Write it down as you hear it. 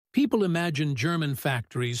People imagine German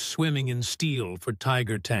factories swimming in steel for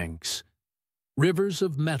Tiger tanks. Rivers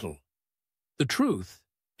of metal. The truth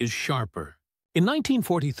is sharper. In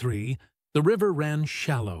 1943, the river ran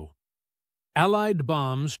shallow. Allied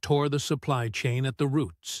bombs tore the supply chain at the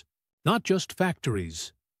roots. Not just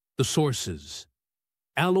factories, the sources.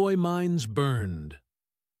 Alloy mines burned.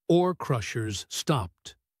 Ore crushers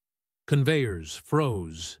stopped. Conveyors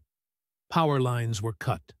froze. Power lines were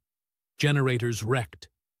cut. Generators wrecked.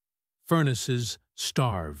 Furnaces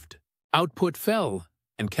starved. Output fell,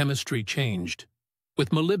 and chemistry changed. With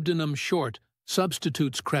molybdenum short,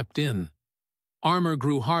 substitutes crept in. Armor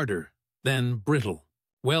grew harder, then brittle.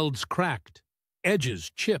 Welds cracked.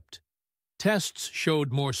 Edges chipped. Tests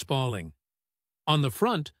showed more spalling. On the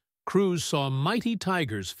front, crews saw mighty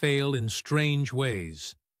Tigers fail in strange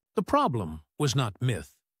ways. The problem was not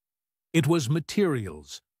myth. It was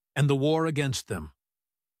materials and the war against them.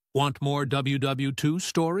 Want more WW2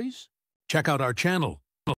 stories? Check out our channel.